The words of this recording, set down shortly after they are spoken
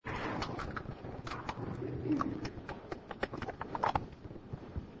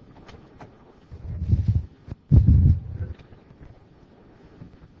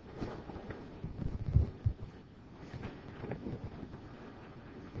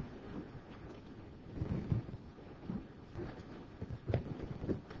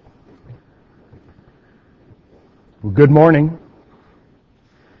Well, good morning.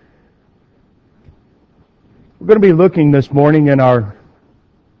 We're going to be looking this morning in our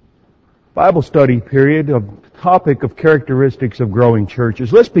Bible study period of the topic of characteristics of growing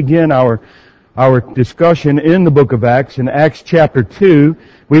churches. Let's begin our discussion in the book of Acts. In Acts chapter 2,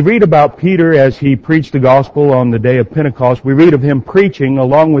 we read about Peter as he preached the gospel on the day of Pentecost. We read of him preaching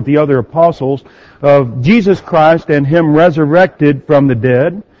along with the other apostles of Jesus Christ and him resurrected from the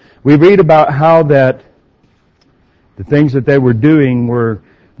dead. We read about how that the things that they were doing were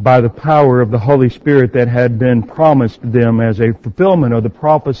by the power of the Holy Spirit that had been promised them as a fulfillment of the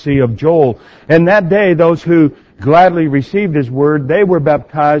prophecy of Joel. And that day, those who gladly received His word, they were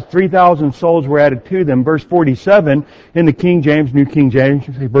baptized. 3,000 souls were added to them. Verse 47 in the King James, New King James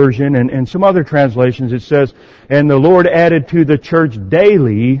Version, and some other translations, it says, "And the Lord added to the church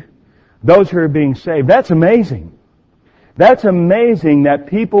daily those who are being saved." That's amazing. That's amazing that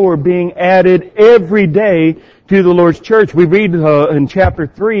people were being added every day to the Lord's church. We read in chapter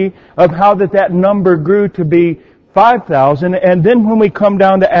 3 of how that number grew to be 5,000. And then when we come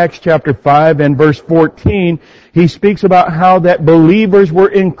down to Acts chapter 5 and verse 14, he speaks about how that believers were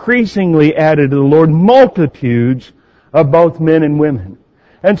increasingly added to the Lord, multitudes of both men and women.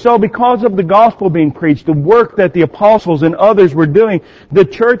 And so because of the gospel being preached, the work that the apostles and others were doing, the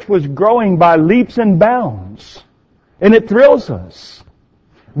church was growing by leaps and bounds. And it thrills us.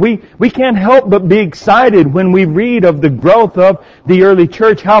 We can't help but be excited when we read of the growth of the early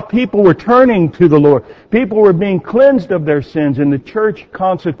church, how people were turning to the Lord. People were being cleansed of their sins, and the church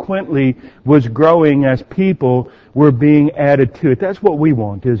consequently was growing as people were being added to it. That's what we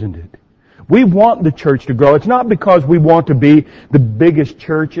want, isn't it? We want the church to grow. It's not because we want to be the biggest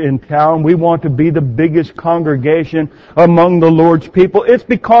church in town. We want to be the biggest congregation among the Lord's people. It's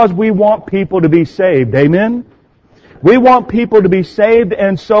because we want people to be saved. Amen? We want people to be saved,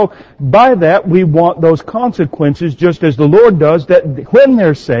 and so by that we want those consequences, just as the Lord does, that when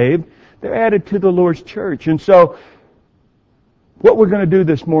they're saved, they're added to the Lord's church. And so, what we're going to do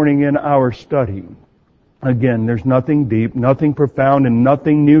this morning in our study, again, there's nothing deep, nothing profound, and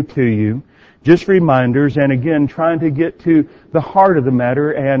nothing new to you. Just reminders, and again, trying to get to the heart of the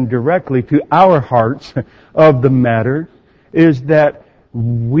matter and directly to our hearts of the matter, is that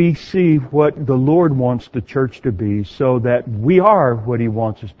we see what the Lord wants the church to be so that we are what He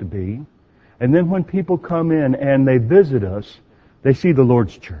wants us to be. And then when people come in and they visit us, they see the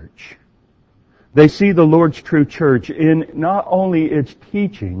Lord's church. They see the Lord's true church in not only its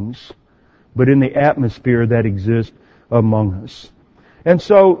teachings, but in the atmosphere that exists among us. And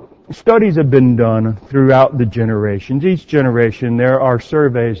so, studies have been done throughout the generations. Each generation, there are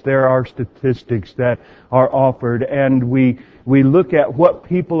surveys, there are statistics that are offered, and we look at what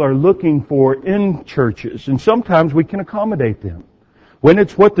people are looking for in churches, and sometimes we can accommodate them. When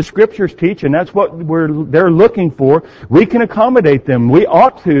it's what the Scriptures teach, and that's what they're looking for, we can accommodate them. We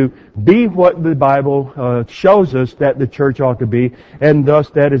ought to be what the Bible shows us that the church ought to be, and thus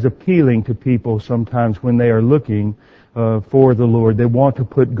that is appealing to people sometimes when they are looking for the Lord. They want to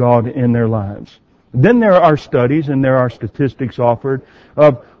put God in their lives. Then there are studies and there are statistics offered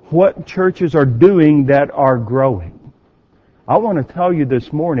of what churches are doing that are growing. I want to tell you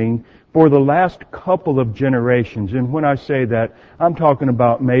this morning, for the last couple of generations, and when I say that, I'm talking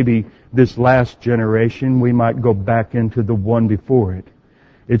about maybe this last generation, we might go back into the one before it.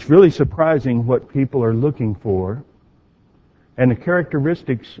 It's really surprising what people are looking for and the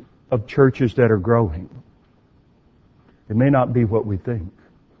characteristics of churches that are growing. It may not be what we think.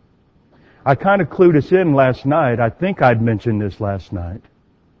 I kind of clued us in last night. I think I'd mentioned this last night.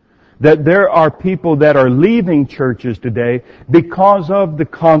 That there are people that are leaving churches today because of the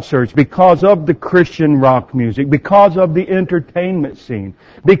concerts, because of the Christian rock music, because of the entertainment scene,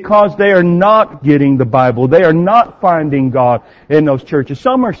 because they are not getting the Bible. They are not finding God in those churches.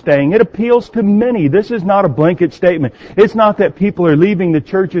 Some are staying. It appeals to many. This is not a blanket statement. It's not that people are leaving the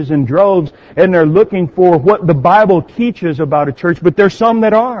churches in droves and they're looking for what the Bible teaches about a church, but there's some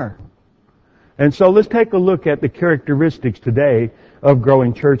that are. And so let's take a look at the characteristics today of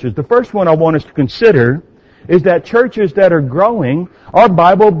growing churches. The first one I want us to consider is that churches that are growing are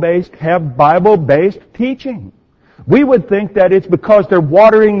Bible-based, have Bible-based teaching. We would think that it's because they're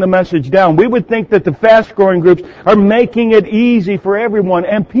watering the message down. We would think that the fast-growing groups are making it easy for everyone,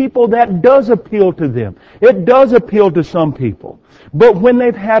 and people, that does appeal to them. It does appeal to some people. But when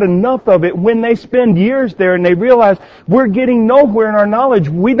they've had enough of it, when they spend years there and they realize we're getting nowhere in our knowledge,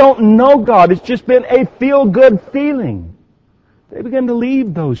 we don't know God, it's just been a feel-good feeling, they begin to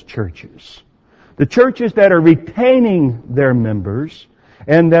leave those churches. The churches that are retaining their members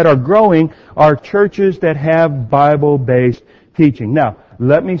and that are growing are churches that have Bible-based teaching. Now,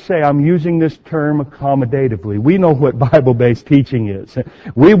 let me say, I'm using this term accommodatively. We know what Bible-based teaching is.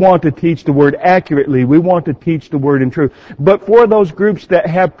 We want to teach the Word accurately. We want to teach the Word in truth. But for those groups that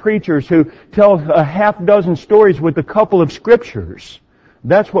have preachers who tell a half dozen stories with a couple of scriptures,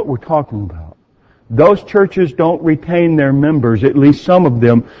 that's what we're talking about. Those churches don't retain their members, at least some of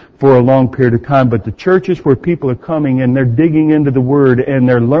them, for a long period of time. But the churches where people are coming and they're digging into the Word and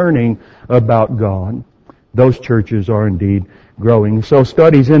they're learning about God, those churches are indeed growing. So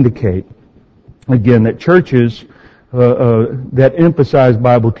studies indicate, again, that churches that emphasize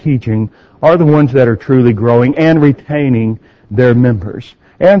Bible teaching are the ones that are truly growing and retaining their members.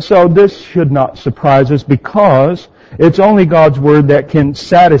 And so this should not surprise us, because it's only God's Word that can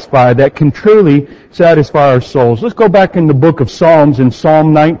satisfy, that can truly satisfy our souls. Let's go back in the book of Psalms in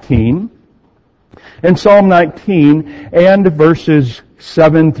Psalm 19. In Psalm 19 and verses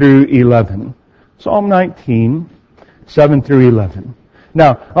 7 through 11. Psalm 19, 7 through 11.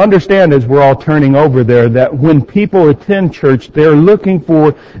 Now, understand as we're all turning over there that when people attend church, they're looking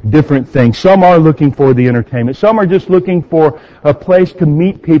for different things. Some are looking for the entertainment. Some are just looking for a place to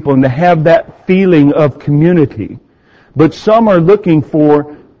meet people and to have that feeling of community. But some are looking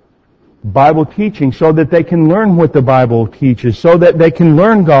for Bible teaching so that they can learn what the Bible teaches, so that they can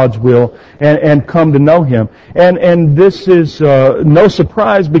learn God's will and come to know Him. And this is no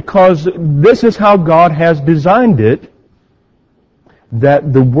surprise, because this is how God has designed it,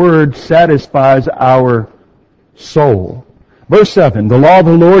 that the Word satisfies our soul. Verse 7, the law of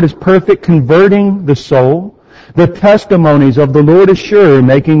the Lord is perfect, converting the soul. The testimonies of the Lord is sure,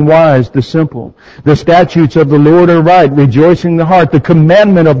 making wise the simple. The statutes of the Lord are right, rejoicing the heart. The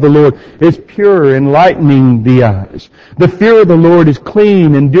commandment of the Lord is pure, enlightening the eyes. The fear of the Lord is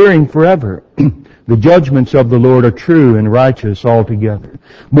clean, enduring forever. The judgments of the Lord are true and righteous altogether.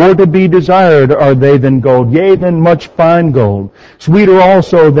 More to be desired are they than gold, yea, than much fine gold. Sweeter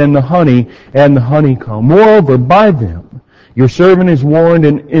also than the honey and the honeycomb. Moreover, by them your servant is warned,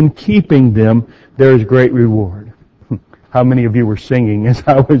 and in keeping them there is great reward. How many of you were singing as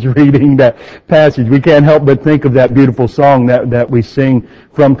I was reading that passage? We can't help but think of that beautiful song that we sing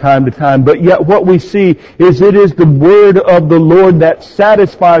from time to time. But yet what we see is it is the Word of the Lord that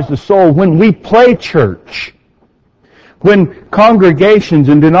satisfies the soul. When we play church, when congregations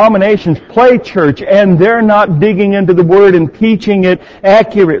and denominations play church and they're not digging into the Word and teaching it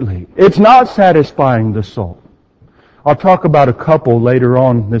accurately, it's not satisfying the soul. I'll talk about a couple later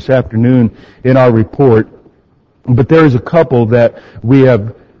on this afternoon in our report. But there is a couple that we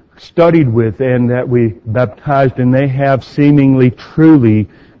have studied with and that we baptized, and they have seemingly truly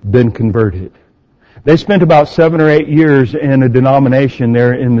been converted. They spent about 7 or 8 years in a denomination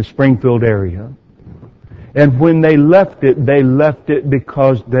there in the Springfield area. And when they left it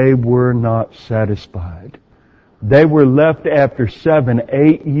because they were not satisfied. They were left after 7,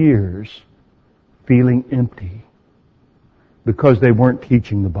 8 years feeling empty because they weren't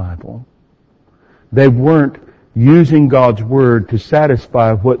teaching the Bible. They weren't using God's Word to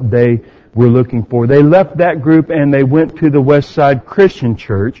satisfy what they were looking for. They left that group and they went to the Westside Christian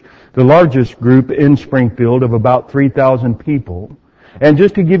Church, the largest group in Springfield of about 3,000 people. And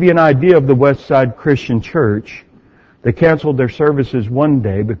just to give you an idea of the Westside Christian Church, they canceled their services one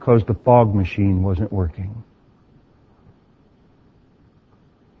day because the fog machine wasn't working.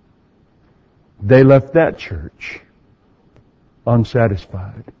 They left that church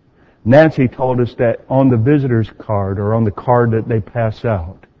unsatisfied. Nancy told us that on the visitor's card, or on the card that they pass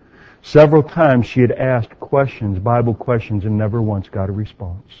out, several times she had asked questions, Bible questions, and never once got a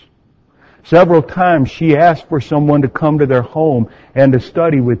response. Several times she asked for someone to come to their home and to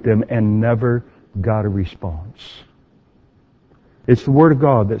study with them and never got a response. It's the Word of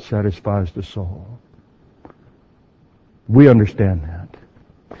God that satisfies the soul. We understand that.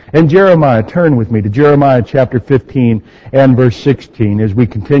 And Jeremiah, turn with me to Jeremiah chapter 15 and verse 16 as we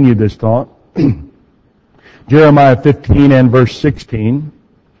continue this thought. Jeremiah 15 and verse 16.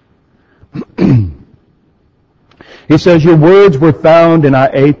 He says, your words were found and I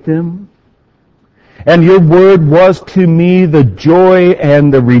ate them. And your word was to me the joy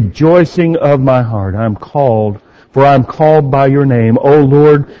and the rejoicing of my heart. I am called by your name, O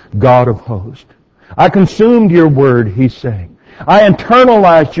Lord God of hosts. I consumed your word, he's saying. I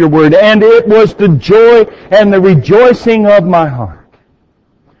internalized your word, and it was the joy and the rejoicing of my heart.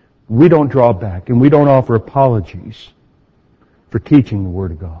 We don't draw back, and we don't offer apologies for teaching the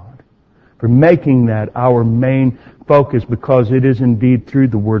Word of God, for making that our main focus, because it is indeed through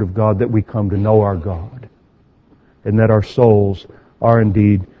the Word of God that we come to know our God, and that our souls are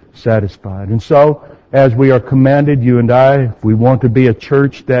indeed satisfied. And so, as we are commanded, you and I, if we want to be a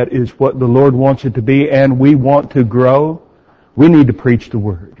church that is what the Lord wants it to be, and we want to grow, We need to preach the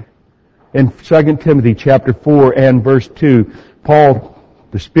Word. In 2 Timothy chapter 4 and verse 2, Paul,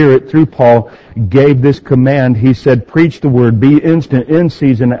 the Spirit through Paul, gave this command. He said, preach the Word, be instant, in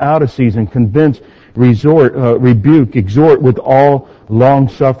season, out of season, convince, rebuke, exhort with all long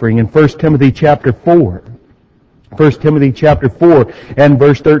suffering. In 1 Timothy chapter 4, 1 Timothy chapter 4 and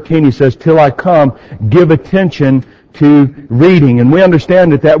verse 13, he says, till I come, give attention to reading. And we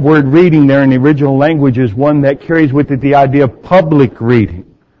understand that that word reading there in the original language is one that carries with it the idea of public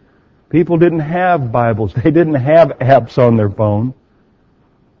reading. People didn't have Bibles. They didn't have apps on their phone.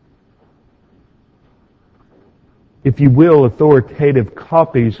 If you will, authoritative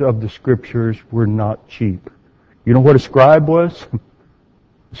copies of the Scriptures were not cheap. You know what a scribe was?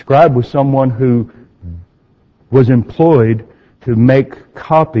 A scribe was someone who was employed to make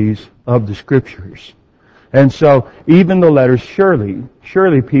copies of the Scriptures. And so, even the letters,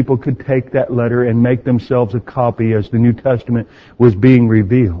 surely people could take that letter and make themselves a copy as the New Testament was being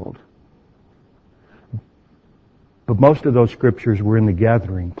revealed. But most of those Scriptures were in the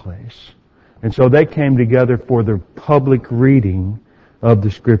gathering place. And so they came together for the public reading of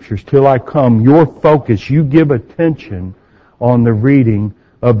the Scriptures. Till I come, your focus, you give attention on the reading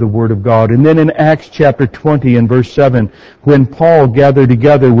of the Word of God. And then in Acts chapter 20 and verse 7, when Paul gathered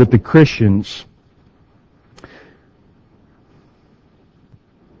together with the Christians,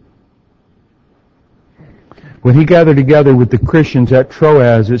 when he gathered together with the Christians at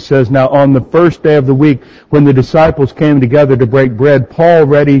Troas, it says, now on the first day of the week, when the disciples came together to break bread, Paul,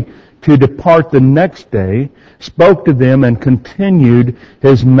 ready to depart the next day, spoke to them and continued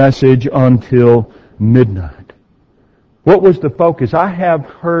his message until midnight. What was the focus? I have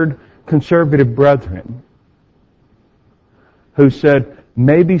heard conservative brethren who said,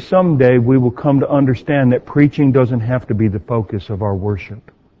 maybe someday we will come to understand that preaching doesn't have to be the focus of our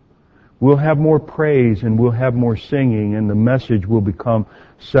worship. We'll have more praise and we'll have more singing and the message will become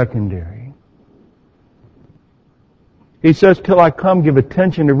secondary. He says, till I come, give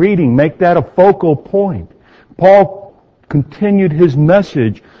attention to reading. Make that a focal point. Paul continued his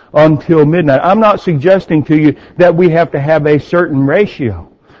message until midnight. I'm not suggesting to you that we have to have a certain ratio.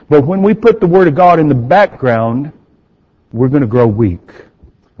 But when we put the Word of God in the background, we're going to grow weak.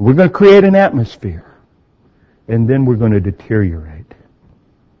 We're going to create an atmosphere. And then we're going to deteriorate.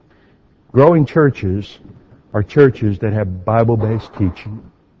 Growing churches are churches that have Bible-based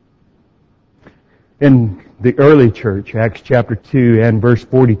teaching. In the early church, Acts chapter 2 and verse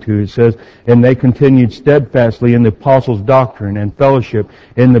 42, it says, and they continued steadfastly in the apostles' doctrine and fellowship,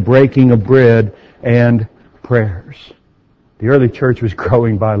 in the breaking of bread and prayers. The early church was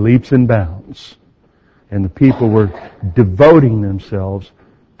growing by leaps and bounds. And the people were devoting themselves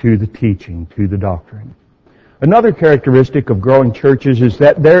to the teaching, to the doctrine. Another characteristic of growing churches is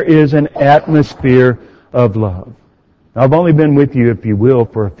that there is an atmosphere of love. Now, I've only been with you, if you will,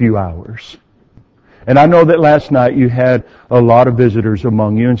 for a few hours. And I know that last night you had a lot of visitors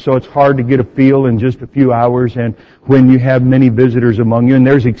among you, and so it's hard to get a feel in just a few hours. And when you have many visitors among you, and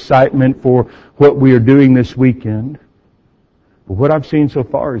there's excitement for what we are doing this weekend. But what I've seen so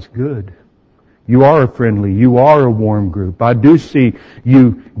far is good. You are friendly. You are a warm group. I do see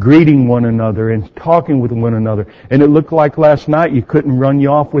you greeting one another and talking with one another. And it looked like last night you couldn't run you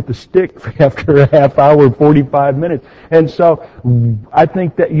off with a stick after a half hour, 45 minutes. And so I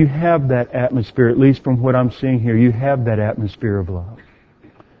think that you have that atmosphere, at least from what I'm seeing here. You have that atmosphere of love.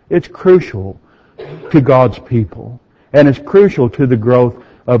 It's crucial to God's people. And it's crucial to the growth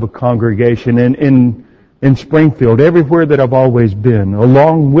of a congregation. And in Springfield, everywhere that I've always been,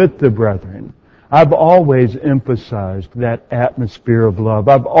 along with the brethren, I've always emphasized that atmosphere of love.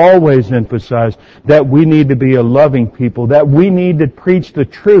 I've always emphasized that we need to be a loving people, that we need to preach the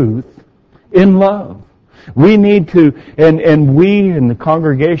truth in love. We need to, and we in the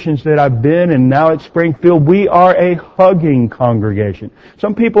congregations that I've been and now at Springfield, we are a hugging congregation.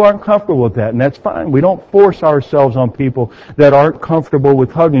 Some people aren't comfortable with that, and that's fine. We don't force ourselves on people that aren't comfortable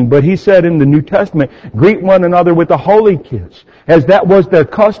with hugging. But he said in the New Testament, greet one another with a holy kiss. As that was their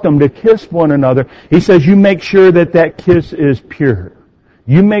custom to kiss one another, he says you make sure that that kiss is pure.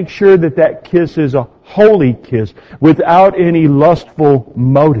 You make sure that that kiss is a holy kiss without any lustful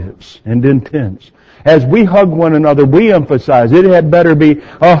motives and intents. As we hug one another, we emphasize it had better be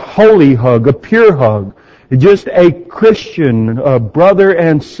a holy hug, a pure hug. Just a Christian, a brother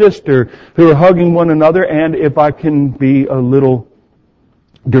and sister who are hugging one another. And if I can be a little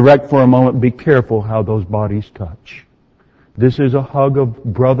direct for a moment, be careful how those bodies touch. This is a hug of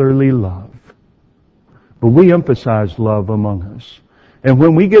brotherly love. But we emphasize love among us. And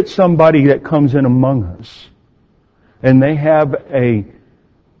when we get somebody that comes in among us, and they have a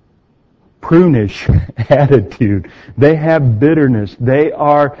prunish attitude. They have bitterness. They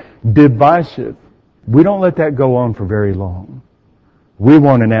are divisive. We don't let that go on for very long. We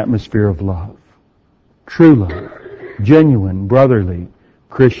want an atmosphere of love. True love. Genuine, brotherly,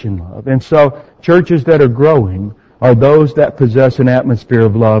 Christian love. And so, churches that are growing are those that possess an atmosphere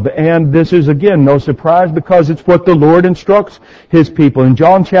of love. And this is, again, no surprise because it's what the Lord instructs His people. In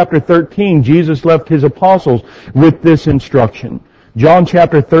John chapter 13, Jesus left His apostles with this instruction. John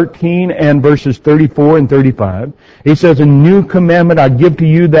chapter 13 and verses 34 and 35. He says, "A new commandment I give to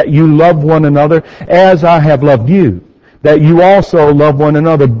you, that you love one another as I have loved you, that you also love one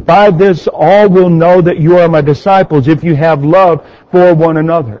another. By this all will know that you are my disciples, if you have love for one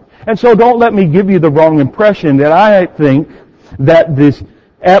another." And so don't let me give you the wrong impression that I think that this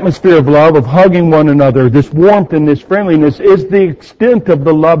atmosphere of love, of hugging one another, this warmth and this friendliness is the extent of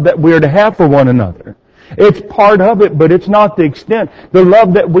the love that we are to have for one another. It's part of it, but it's not the extent. The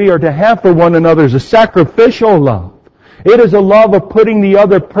love that we are to have for one another is a sacrificial love. It is a love of putting the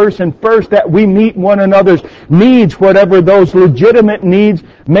other person first, that we meet one another's needs, whatever those legitimate needs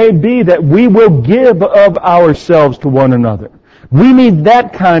may be, that we will give of ourselves to one another. We need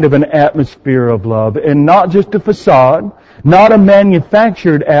that kind of an atmosphere of love, and not just a facade, not a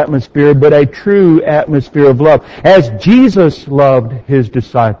manufactured atmosphere, but a true atmosphere of love. As Jesus loved His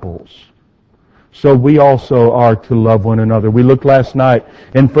disciples, so we also are to love one another. We looked last night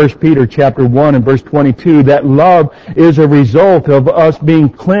in 1 Peter chapter 1 and verse 22 that love is a result of us being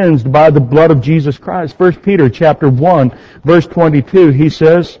cleansed by the blood of Jesus Christ. 1 Peter chapter 1 verse 22, he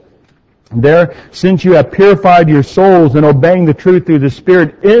says, "There, since you have purified your souls in obeying the truth through the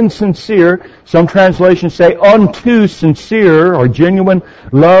Spirit in sincere," some translations say unto sincere or genuine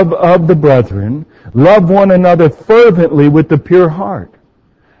love of the brethren, "love one another fervently with the pure heart."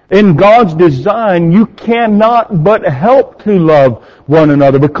 In God's design, you cannot but help to love one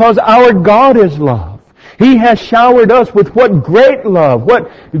another because our God is love. He has showered us with what great love,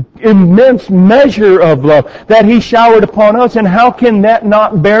 what immense measure of love that He showered upon us. And how can that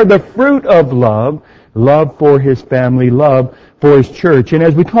not bear the fruit of love? Love for His family, love for His church. And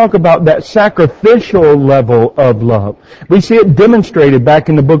as we talk about that sacrificial level of love, we see it demonstrated back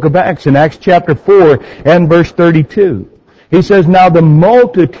in the book of Acts, in Acts chapter 4 and verse 32. He says, "Now the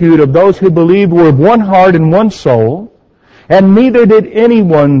multitude of those who believed were of one heart and one soul, and neither did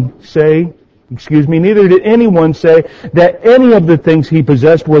anyone say that any of the things he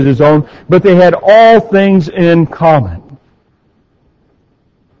possessed was his own, but they had all things in common."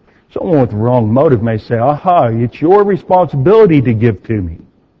 Someone with the wrong motive may say, "Aha, it's your responsibility to give to me.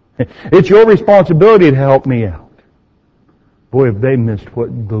 It's your responsibility to help me out." Boy, have they missed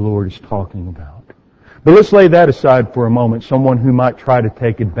what the Lord is talking about. But let's lay that aside for a moment, someone who might try to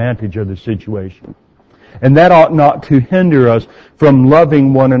take advantage of the situation. And that ought not to hinder us from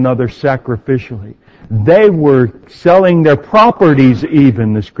loving one another sacrificially. They were selling their properties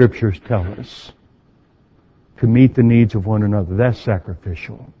even, the Scriptures tell us, to meet the needs of one another. That's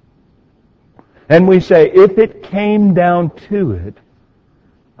sacrificial. And we say, if it came down to it,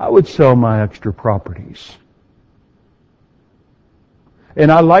 I would sell my extra properties. And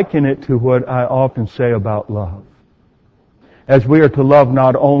I liken it to what I often say about love. As we are to love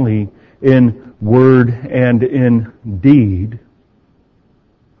not only in word and in deed,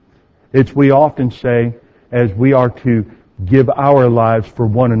 we often say, as we are to give our lives for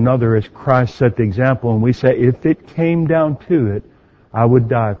one another as Christ set the example, and we say, if it came down to it, I would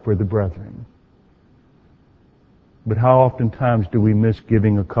die for the brethren. But how oftentimes do we miss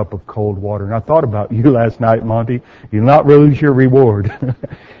giving a cup of cold water? And I thought about you last night, Monty. You'll not lose your reward.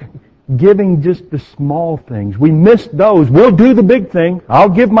 Giving just the small things. We miss those. We'll do the big thing. I'll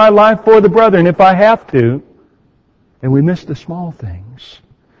give my life for the brethren if I have to. And we miss the small things.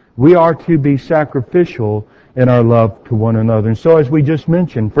 We are to be sacrificial in our love to one another. And so as we just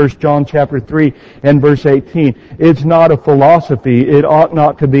mentioned, 1 John chapter 3 and verse 18, it's not a philosophy. It ought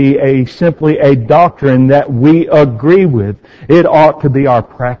not to be simply a doctrine that we agree with. It ought to be our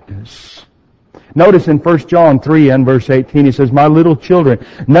practice. Notice in 1 John 3 and verse 18, he says, "My little children,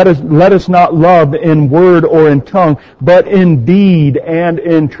 let us not love in word or in tongue, but in deed and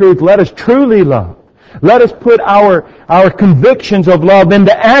in truth." Let us truly love. Let us put our convictions of love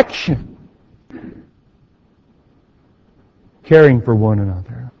into action. Caring for one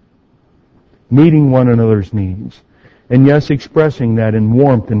another, meeting one another's needs, and yes, expressing that in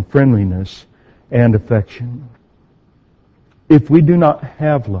warmth and friendliness and affection. If we do not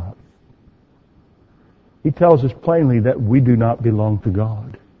have love, He tells us plainly that we do not belong to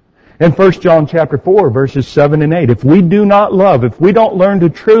God. In 1 John chapter 4, verses 7 and 8, if we do not love, if we don't learn to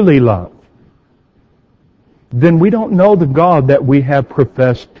truly love, then we don't know the God that we have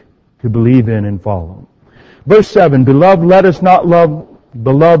professed to believe in and follow. Verse 7, Beloved, let us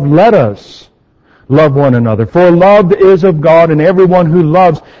love one another. For love is of God, and everyone who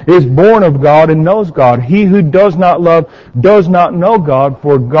loves is born of God and knows God. He who does not love does not know God,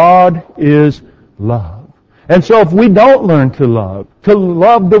 for God is love. And so if we don't learn to love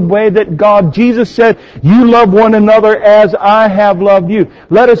the way that Jesus said, you love one another as I have loved you.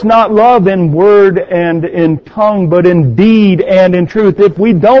 Let us not love in word and in tongue, but in deed and in truth. If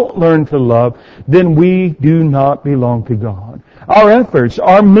we don't learn to love, then we do not belong to God. Our efforts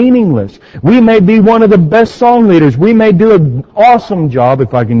are meaningless. We may be one of the best song leaders. We may do an awesome job,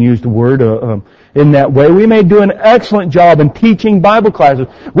 if I can use the word in that way. We may do an excellent job in teaching Bible classes.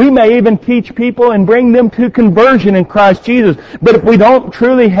 We may even teach people and bring them to conversion in Christ Jesus. But if we don't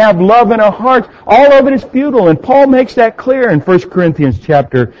truly have love in our hearts, all of it is futile. And Paul makes that clear in 1 Corinthians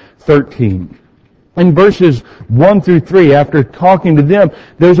chapter 13. In verses 1 through 3, after talking to them,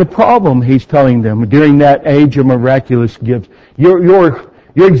 there's a problem, he's telling them, during that age of miraculous gifts. You're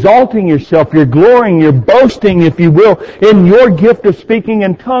exalting yourself, you're glorying, you're boasting, if you will, in your gift of speaking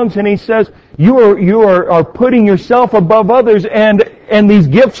in tongues. And he says, you are putting yourself above others, and these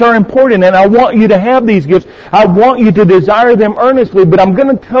gifts are important, and I want you to have these gifts. I want you to desire them earnestly, but I'm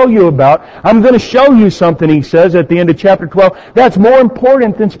going to show you something, he says at the end of chapter 12, that's more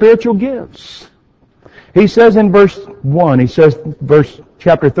important than spiritual gifts. He says in verse 1,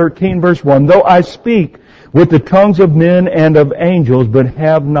 chapter 13, verse 1, Though I speak with the tongues of men and of angels, but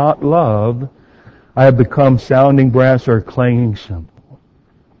have not love, I have become sounding brass or a clanging cymbal.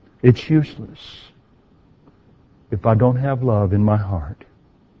 It's useless if I don't have love in my heart.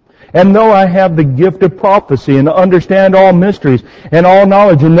 And though I have the gift of prophecy and understand all mysteries and all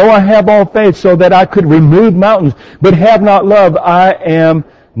knowledge, and though I have all faith so that I could remove mountains, but have not love, I am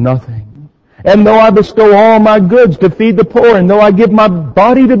nothing. And though I bestow all my goods to feed the poor, and though I give my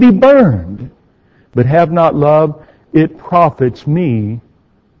body to be burned, but have not love, it profits me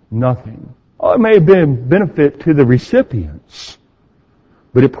nothing. Oh, it may have been a benefit to the recipients,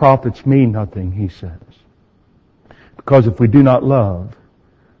 but it profits me nothing, he says. Because if we do not love,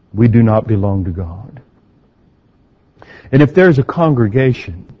 we do not belong to God. And if there's a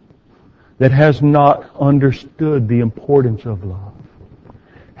congregation that has not understood the importance of love,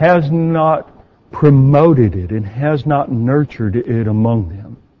 has not promoted it, and has not nurtured it among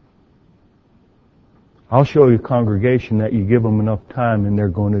them, I'll show you a congregation that you give them enough time and they're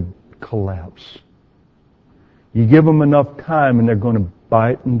going to collapse. You give them enough time and they're going to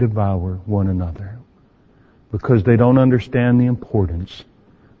bite and devour one another because they don't understand the importance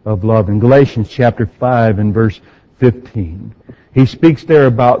of love. In Galatians chapter 5 and verse 15, he speaks there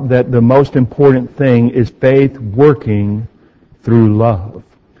about that the most important thing is faith working through love.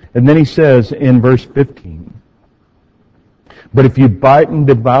 And then he says in verse 15, But if you bite and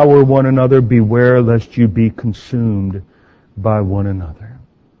devour one another, beware lest you be consumed by one another.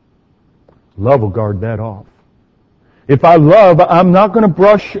 Love will guard that off. If I love, I'm not going to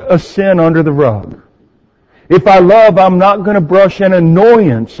brush a sin under the rug. If I love, I'm not going to brush an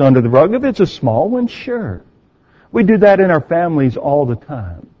annoyance under the rug. If it's a small one, sure. We do that in our families all the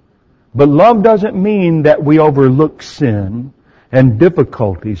time. But love doesn't mean that we overlook sin and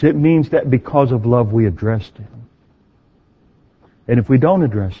difficulties. It means that because of love we address them. And if we don't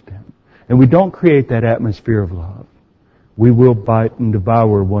address them, and we don't create that atmosphere of love, we will bite and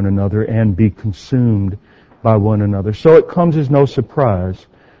devour one another and be consumed by one another. So it comes as no surprise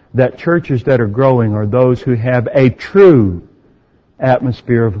that churches that are growing are those who have a true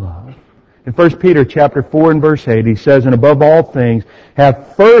atmosphere of love. In 1 Peter chapter 4 and verse 8, he says, And above all things,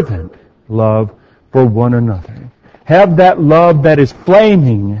 have fervent love for one another. Have that love that is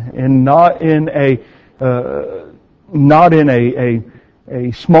flaming and not in a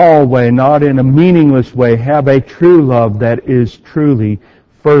small way, not in a meaningless way. Have a true love that is truly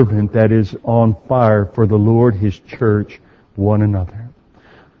fervent, that is on fire for the Lord, His church, one another.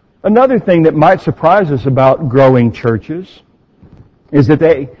 Another thing that might surprise us about growing churches is that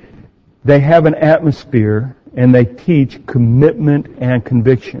they have an atmosphere and they teach commitment and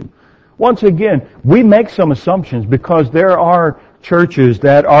conviction. Once again, we make some assumptions because there are churches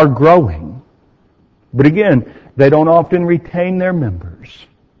that are growing. But again, they don't often retain their members.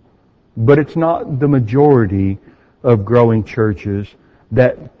 But it's not the majority of growing churches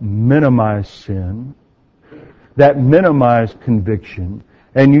that minimize sin, that minimize conviction,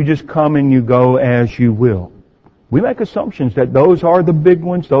 and you just come and you go as you will. We make assumptions that those are the big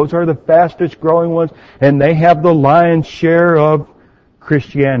ones, those are the fastest growing ones, and they have the lion's share of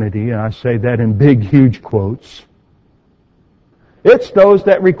Christianity, and I say that in big, huge quotes. It's those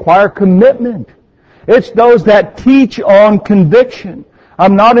that require commitment. It's those that teach on conviction.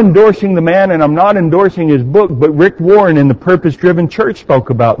 I'm not endorsing the man and I'm not endorsing his book, but Rick Warren in the Purpose-Driven Church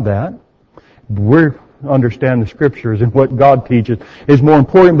spoke about that. We understand the Scriptures and what God teaches is more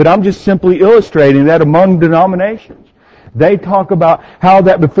important, but I'm just simply illustrating that among denominations. They talk about how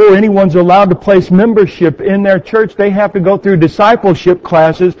that before anyone's allowed to place membership in their church, they have to go through discipleship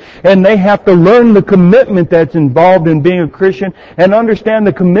classes and they have to learn the commitment that's involved in being a Christian and understand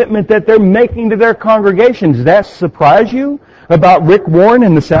the commitment that they're making to their congregations. Does that surprise you about Rick Warren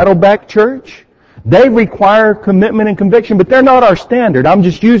and the Saddleback Church? They require commitment and conviction, but they're not our standard. I'm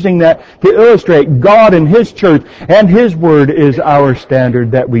just using that to illustrate God and His church, and His Word is our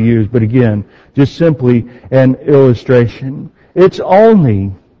standard that we use. But again, just simply an illustration. It's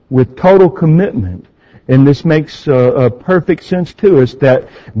only with total commitment, and this makes perfect sense to us, that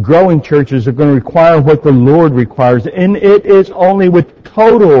growing churches are going to require what the Lord requires, and it is only with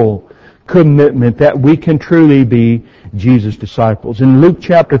total commitment that we can truly be Jesus' disciples. In Luke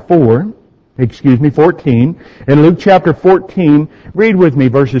chapter 14, in Luke chapter 14, read with me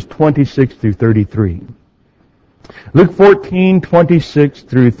verses 26 through 33. Luke 14, 26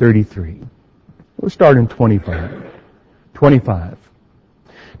 through 33. We'll start in 25. 25.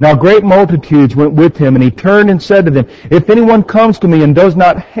 Now great multitudes went with him, and he turned and said to them, If anyone comes to me and does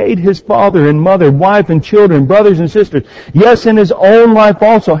not hate his father and mother, wife and children, brothers and sisters, yes, in his own life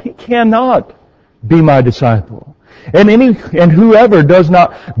also, he cannot be my disciple. And whoever does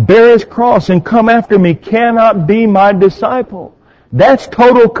not bear his cross and come after me cannot be my disciple. That's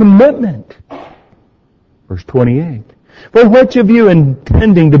total commitment. Verse 28. For which of you,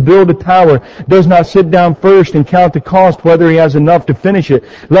 intending to build a tower, does not sit down first and count the cost, whether he has enough to finish it,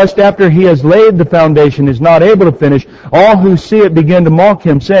 lest after he has laid the foundation is not able to finish, all who see it begin to mock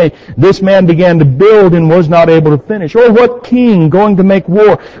him, saying, This man began to build and was not able to finish. Or what king, going to make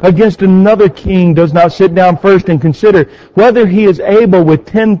war against another king, does not sit down first and consider whether he is able with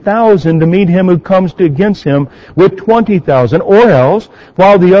 10,000 to meet him who comes against him with 20,000? Or else,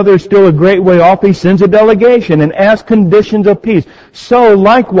 while the other is still a great way off, he sends a delegation and asks conditions of peace. So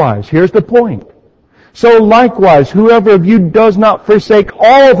likewise, here's the point. So likewise, whoever of you does not forsake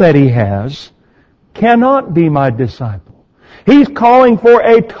all that he has cannot be my disciple. He's calling for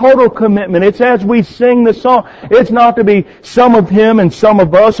a total commitment. It's as we sing the song. It's not to be some of him and some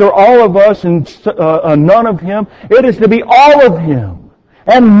of us, or all of us and none of him. It is to be all of him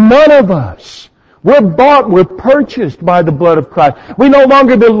and none of us. We're bought, we're purchased by the blood of Christ. We no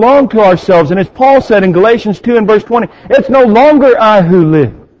longer belong to ourselves. And as Paul said in Galatians 2 and verse 20, it's no longer I who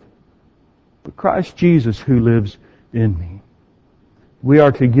live, but Christ Jesus who lives in me. We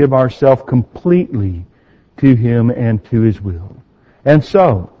are to give ourselves completely to Him and to His will. And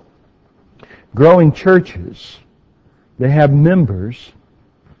so, growing churches, they have members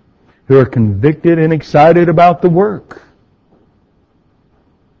who are convicted and excited about the work.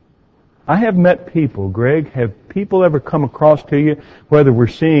 I have met people, Greg, have people ever come across to you, whether we're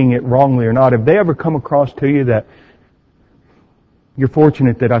seeing it wrongly or not, have they ever come across to you that you're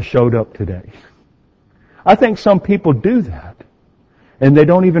fortunate that I showed up today? I think some people do that, and they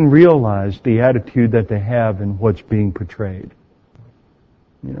don't even realize the attitude that they have and what's being portrayed.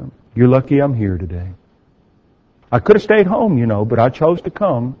 You know, you're lucky I'm here today. I could have stayed home, but I chose to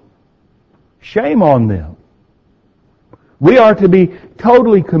come. Shame on them. We are to be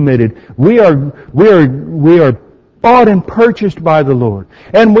totally committed. We are bought and purchased by the Lord.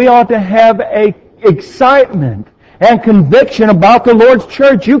 And we ought to have a excitement and conviction about the Lord's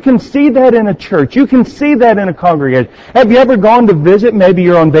church. You can see that in a church. You can see that in a congregation. Have you ever gone to visit? Maybe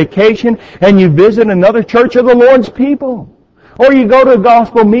you're on vacation and you visit another church of the Lord's people. Or you go to a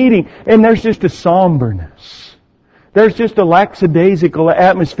gospel meeting and there's just a somberness. There's just a lackadaisical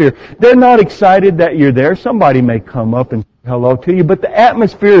atmosphere. They're not excited that you're there. Somebody may come up and say hello to you, but the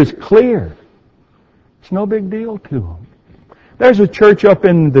atmosphere is clear. It's no big deal to them. There's a church up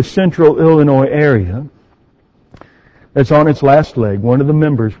in the central Illinois area that's on its last leg. One of the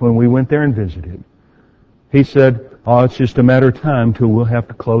members, when we went there and visited, he said, it's just a matter of time till we'll have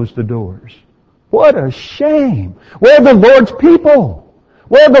to close the doors. What a shame. We're the Lord's people.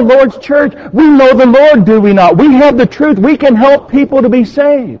 We're the Lord's church. We know the Lord, do we not? We have the truth. We can help people to be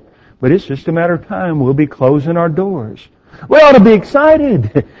saved. But it's just a matter of time. We'll be closing our doors. We ought to be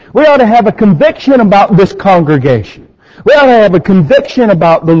excited. We ought to have a conviction about this congregation. We ought to have a conviction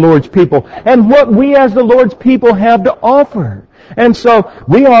about the Lord's people and what we as the Lord's people have to offer. And so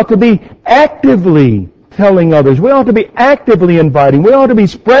we ought to be actively telling others. We ought to be actively inviting. We ought to be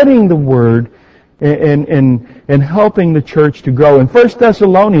spreading the word and helping the church to grow. In 1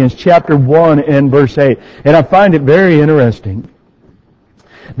 Thessalonians chapter 1 and verse 8, and I find it very interesting.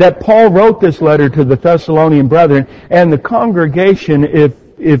 that Paul wrote this letter to the Thessalonian brethren, and the congregation,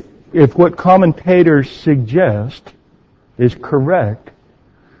 if what commentators suggest is correct,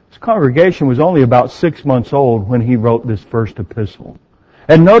 this congregation was only about 6 months old when he wrote this first epistle.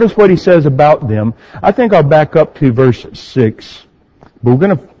 And notice what he says about them. I think I'll back up to verse 6, but we're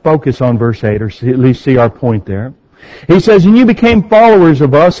going to focus on verse 8, or at least see our point there. He says, "And you became followers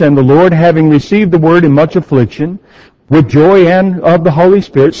of us and the Lord, having received the word in much affliction, with joy and of the Holy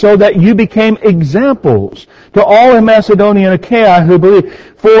Spirit, so that you became examples to all in Macedonia and Achaia who believe.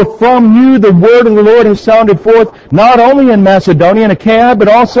 For from you the word of the Lord has sounded forth, not only in Macedonia and Achaia, but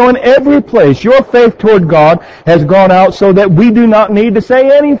also in every place. Your faith toward God has gone out so that we do not need to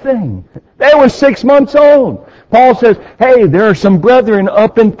say anything." They were 6 months old. Paul says, hey, there are some brethren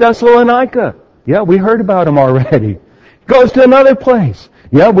up in Thessalonica. Yeah, we heard about them already. Goes to another place.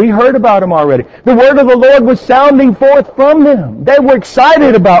 Yeah, we heard about them already. The word of the Lord was sounding forth from them. They were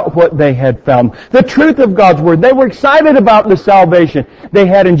excited about what they had found. The truth of God's word. They were excited about the salvation they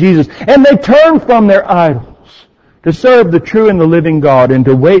had in Jesus. And they turned from their idols to serve the true and the living God and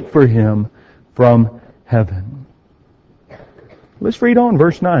to wait for Him from heaven. Let's read on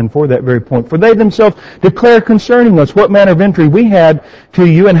verse 9 for that very point. "For they themselves declare concerning us what manner of entry we had to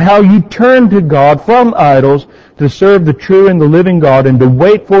you, and how you turned to God from idols to serve the true and the living God, and to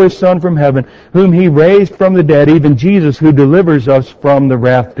wait for His Son from heaven, whom He raised from the dead, even Jesus, who delivers us from the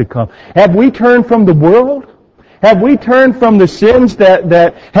wrath to come." Have we turned from the world? Have we turned from the sins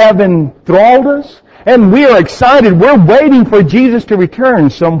that have enthralled us? And we are excited. We're waiting for Jesus to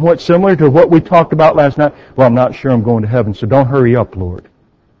return, somewhat similar to what we talked about last night. Well, I'm not sure I'm going to heaven, so don't hurry up, Lord.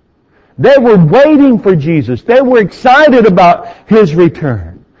 They were waiting for Jesus. They were excited about His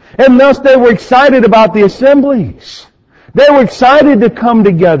return. And thus they were excited about the assemblies. They were excited to come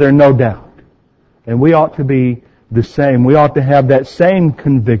together, no doubt. And we ought to be the same. We ought to have that same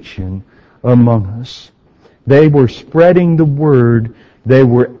conviction among us. They were spreading the word. They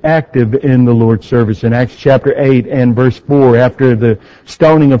were active in the Lord's service. In Acts chapter 8 and verse 4, after the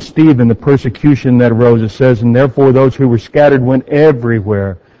stoning of Stephen, the persecution that arose, it says, "And therefore those who were scattered went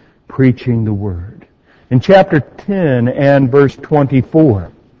everywhere preaching the word." In chapter 10 and verse 24,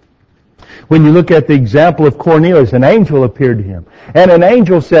 when you look at the example of Cornelius, an angel appeared to him. And an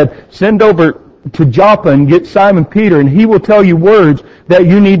angel said, "Send over to Joppa and get Simon Peter, and he will tell you words that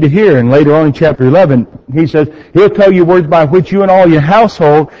you need to hear." And later on in chapter 11, he says, he'll tell you words by which you and all your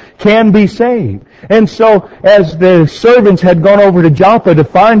household can be saved. And so, as the servants had gone over to Joppa to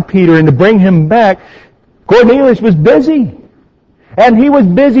find Peter and to bring him back, Cornelius was busy. And he was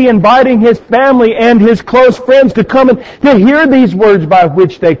busy inviting his family and his close friends to come and to hear these words by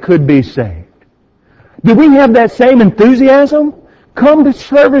which they could be saved. Do we have that same enthusiasm? Come to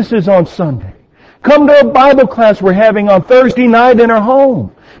services on Sunday. Come to a Bible class we're having on Thursday night in our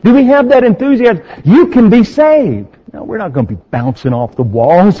home. Do we have that enthusiasm? You can be saved. Now, we're not going to be bouncing off the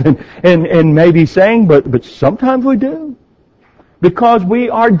walls and maybe saying, but sometimes we do. Because we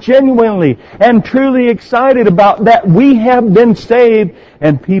are genuinely and truly excited about that we have been saved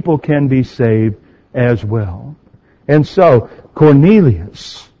and people can be saved as well. And so,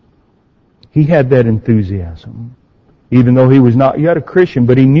 Cornelius, he had that enthusiasm. Even though he was not yet a Christian,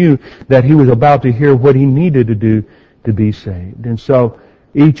 but he knew that he was about to hear what he needed to do to be saved. And so,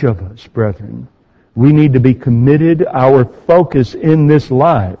 each of us, brethren, we need to be committed. Our focus in this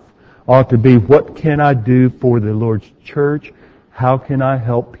life ought to be, what can I do for the Lord's church? How can I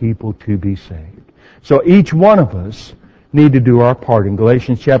help people to be saved? So each one of us need to do our part. In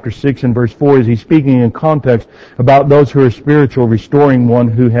Galatians chapter 6 and verse 4, is he speaking in context about those who are spiritual, restoring one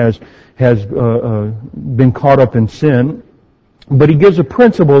who has been caught up in sin. But he gives a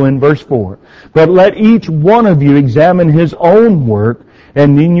principle in verse 4. "But let each one of you examine his own work,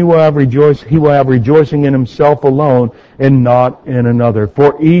 and then he will have rejoicing in himself alone, and not in another.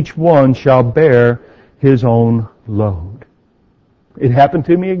 For each one shall bear his own load." It happened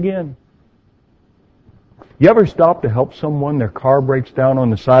to me again. You ever stop to help someone, their car breaks down on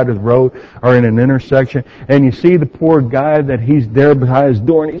the side of the road or in an intersection, and you see the poor guy that he's there behind his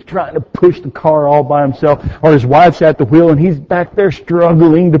door and he's trying to push the car all by himself, or his wife's at the wheel and he's back there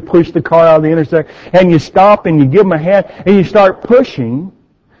struggling to push the car out of the intersection, and you stop and you give him a hand and you start pushing,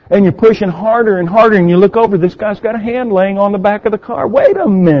 and you're pushing harder and harder, and you look over, this guy's got a hand laying on the back of the car. Wait a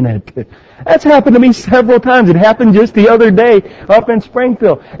minute. That's happened to me several times. It happened just the other day up in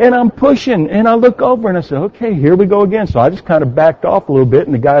Springfield. And I'm pushing, and I look over, and I said, okay, here we go again. So I just kind of backed off a little bit,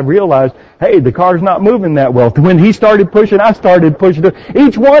 and the guy realized, hey, the car's not moving that well. When he started pushing, I started pushing.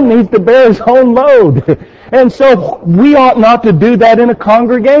 Each one needs to bear his own load. And so we ought not to do that in a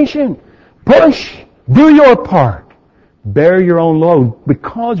congregation. Push. Do your part. Bear your own load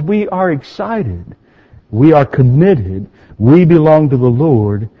because we are excited. We are committed. We belong to the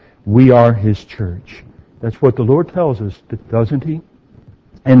Lord. We are His church. That's what the Lord tells us, doesn't He?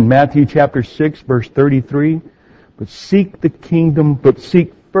 In Matthew chapter 6, verse 33, but seek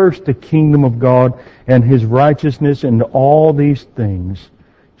first the kingdom of God and His righteousness, and all these things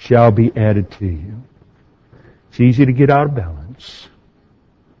shall be added to you. It's easy to get out of balance.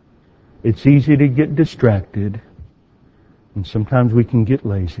 It's easy to get distracted. And sometimes we can get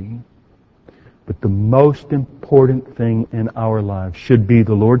lazy. But the most important thing in our lives should be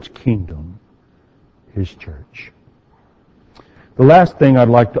the Lord's kingdom, His church. The last thing I'd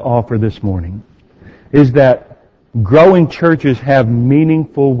like to offer this morning is that growing churches have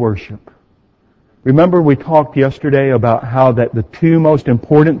meaningful worship. Remember we talked yesterday about how that the two most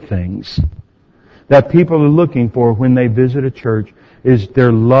important things that people are looking for when they visit a church is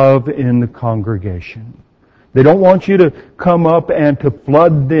their love in the congregation. They don't want you to come up and to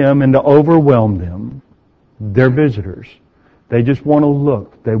flood them and to overwhelm them. They're visitors. They just want to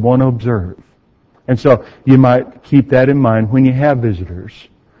look. They want to observe. And so you might keep that in mind when you have visitors.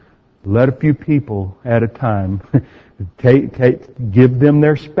 Let a few people at a time. Give them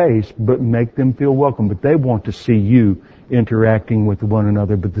their space, but make them feel welcome. But they want to see you interacting with one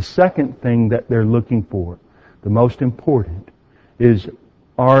another. But the second thing that they're looking for, the most important, is,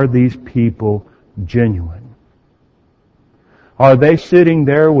 are these people genuine? Are they sitting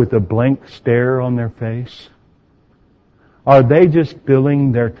there with a blank stare on their face? Are they just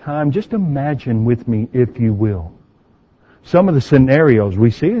filling their time? Just imagine with me, if you will, some of the scenarios. We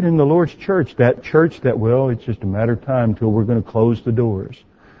see it in the Lord's church that, well, it's just a matter of time till we're going to close the doors.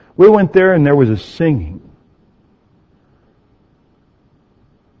 We went there and there was a singing.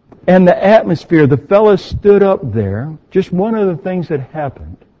 And the atmosphere, the fellow stood up there. Just one of the things that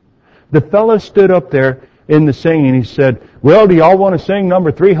happened. The fellow stood up there in the singing. He said, well, do y'all want to sing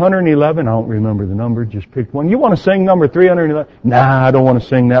number 311? I don't remember the number, just picked one. You want to sing number 311? Nah, I don't want to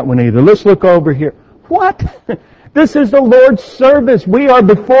sing that one either. Let's look over here. What? This is the Lord's service. We are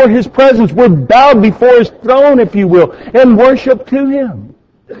before His presence. We're bowed before His throne, if you will, and worship to Him.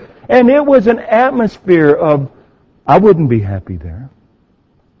 And it was an atmosphere of, I wouldn't be happy there.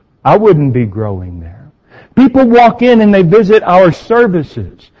 I wouldn't be growing there. People walk in and they visit our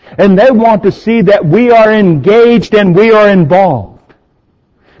services, and they want to see that we are engaged and we are involved.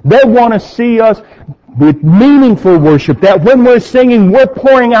 They want to see us with meaningful worship, that when we're singing, we're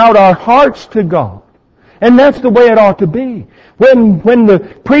pouring out our hearts to God. And that's the way it ought to be. When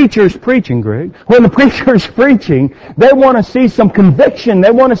the preacher's preaching, Greg, when the preacher's preaching, they want to see some conviction, they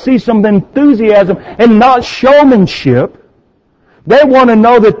want to see some enthusiasm and not showmanship. They want to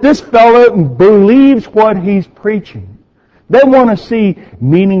know that this fellow believes what he's preaching. They want to see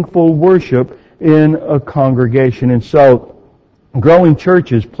meaningful worship in a congregation. And so, growing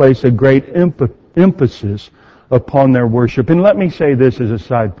churches place a great emphasis upon their worship. And let me say this as a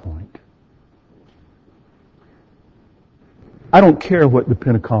side point. I don't care what the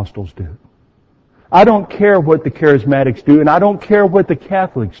Pentecostals do. I don't care what the Charismatics do, and I don't care what the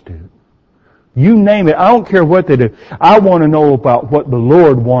Catholics do. You name it. I don't care what they do. I want to know about what the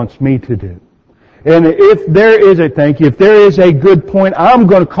Lord wants me to do. And if there is a good point, I'm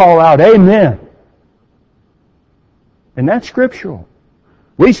going to call out, amen. And that's scriptural.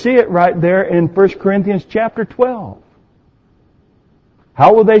 We see it right there in 1 Corinthians chapter 12.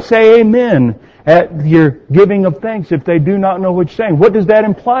 How will they say amen at your giving of thanks if they do not know what you're saying? What does that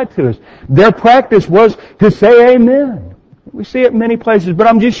imply to us? Their practice was to say amen. We see it in many places, but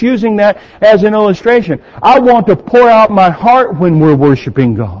I'm just using that as an illustration. I want to pour out my heart when we're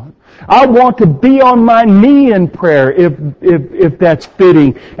worshiping God. I want to be on my knee in prayer if that's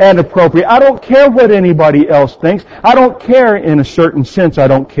fitting and appropriate. I don't care what anybody else thinks. I don't care in a certain sense. I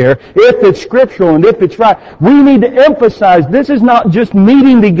don't care if it's scriptural and if it's right. We need to emphasize this is not just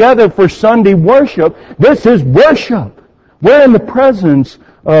meeting together for Sunday worship. This is worship. We're in the presence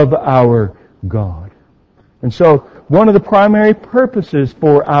of our God. And so one of the primary purposes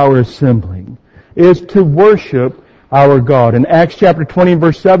for our assembling is to worship our God. In Acts chapter 20 and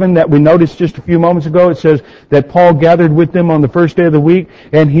verse 7 that we noticed just a few moments ago, it says that Paul gathered with them on the first day of the week,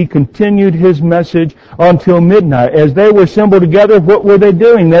 and he continued his message until midnight. As they were assembled together, what were they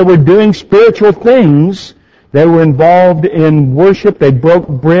doing? They were doing spiritual things. They were involved in worship. They broke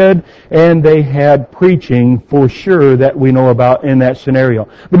bread, and they had preaching for sure that we know about in that scenario.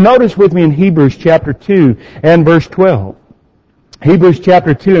 But notice with me in Hebrews chapter 2 and verse 12. Hebrews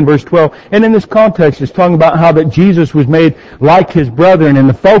chapter 2 and verse 12. And in this context, it's talking about how that Jesus was made like His brethren. And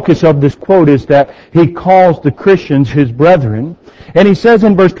the focus of this quote is that He calls the Christians His brethren. And He says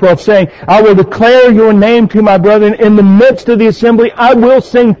in verse 12, saying, I will declare your name to my brethren. In the midst of the assembly, I will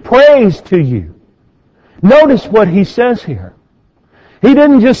sing praise to you. Notice what He says here. He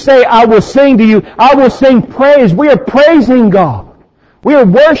didn't just say, I will sing to you. I will sing praise. We are praising God. We are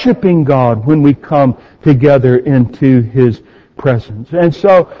worshiping God when we come together into His presence. And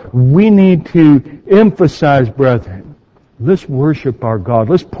so we need to emphasize, brethren, let's worship our God.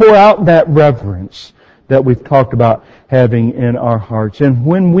 Let's pour out that reverence that we've talked about having in our hearts. And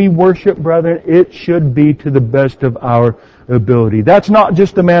when we worship, brethren, it should be to the best of our ability. That's not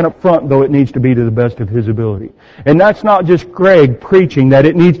just the man up front, though it needs to be to the best of his ability. And that's not just Greg preaching that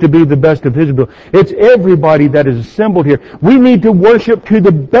it needs to be the best of his ability. It's everybody that is assembled here. We need to worship to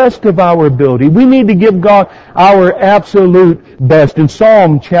the best of our ability. We need to give God our absolute best. In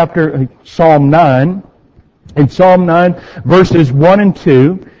Psalm 9, verses 1 and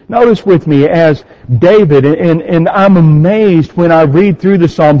 2, notice with me as David, and I'm amazed when I read through the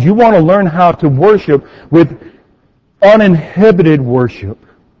Psalms. You want to learn how to worship with uninhibited worship,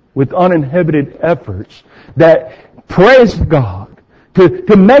 with uninhibited efforts that praise God,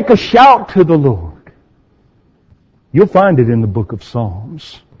 to make a shout to the Lord. You'll find it in the book of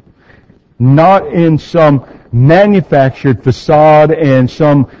Psalms. Not in some manufactured facade and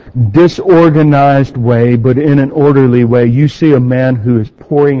some disorganized way, but in an orderly way. You see a man who is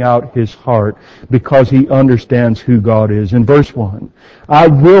pouring out his heart because he understands who God is. In verse 1, I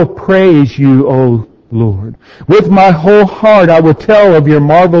will praise you, O Lord. With my whole heart I will tell of your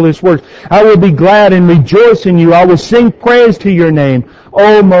marvelous works. I will be glad and rejoice in you. I will sing praise to your name,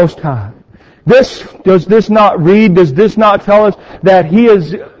 O Most High. Does this not tell us that he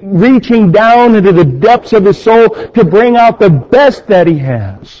is reaching down into the depths of his soul to bring out the best that he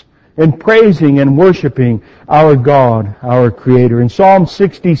has in praising and worshiping our God, our Creator? In Psalm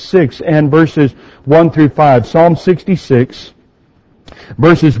 66 and verses 1 through 5, Psalm 66,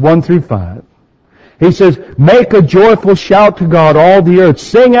 verses 1 through 5, he says, make a joyful shout to God, all the earth.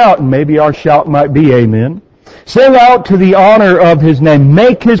 Sing out, and maybe our shout might be amen. Sing out to the honor of His name.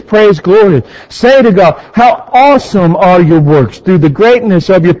 Make His praise glorious. Say to God, how awesome are your works. Through the greatness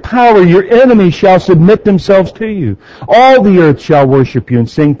of your power, your enemies shall submit themselves to you. All the earth shall worship you and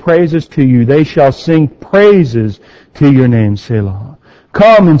sing praises to you. They shall sing praises to your name, Selah.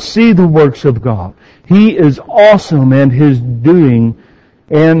 Come and see the works of God. He is awesome in His doing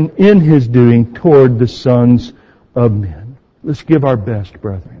toward the sons of men. Let's give our best,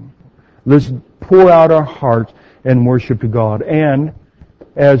 brethren. Let's pour out our hearts and worship to God. And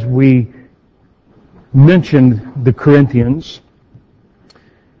as we mentioned the Corinthians,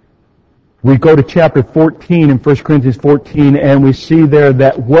 we go to chapter 14 in 1 Corinthians 14, and we see there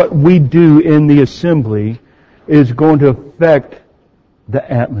that what we do in the assembly is going to affect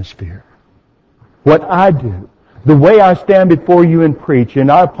the atmosphere. What I do, the way I stand before you and preach,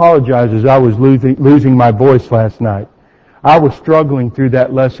 and I apologize as I was losing my voice last night. I was struggling through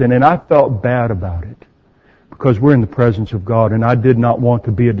that lesson, and I felt bad about it because we're in the presence of God, and I did not want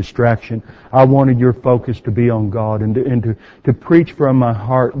to be a distraction. I wanted your focus to be on God and to preach from my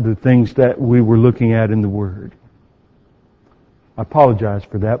heart the things that we were looking at in the Word. I apologize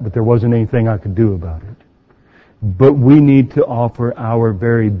for that, but there wasn't anything I could do about it. But we need to offer our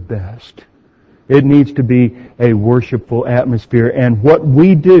very best. It needs to be a worshipful atmosphere, and what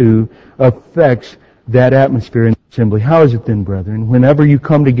we do affects that atmosphere in the assembly. How is it then, brethren? Whenever you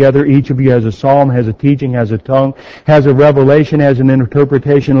come together, each of you has a psalm, has a teaching, has a tongue, has a revelation, has an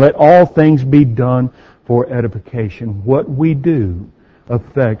interpretation. Let all things be done for edification. What we do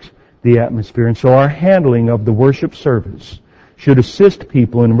affects the atmosphere. And so our handling of the worship service should assist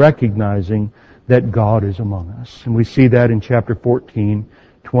people in recognizing that God is among us. And we see that in chapter 14,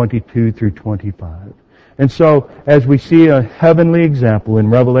 22 through 25. And so, as we see a heavenly example in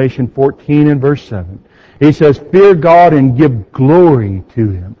Revelation 14 and verse 7, he says, fear God and give glory to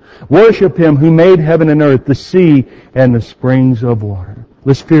Him. Worship Him who made heaven and earth, the sea, and the springs of water.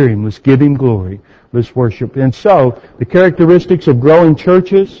 Let's fear Him. Let's give Him glory. Let's worship. And so, the characteristics of growing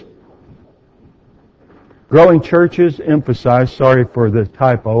churches emphasize, sorry for the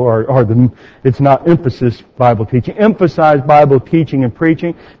typo, it's not emphasis Bible teaching. Emphasize Bible teaching and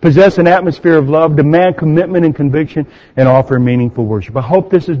preaching. Possess an atmosphere of love. Demand commitment and conviction. And offer meaningful worship. I hope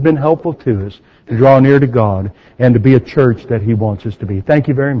this has been helpful to us to draw near to God and to be a church that He wants us to be. Thank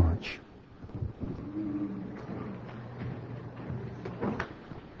you very much.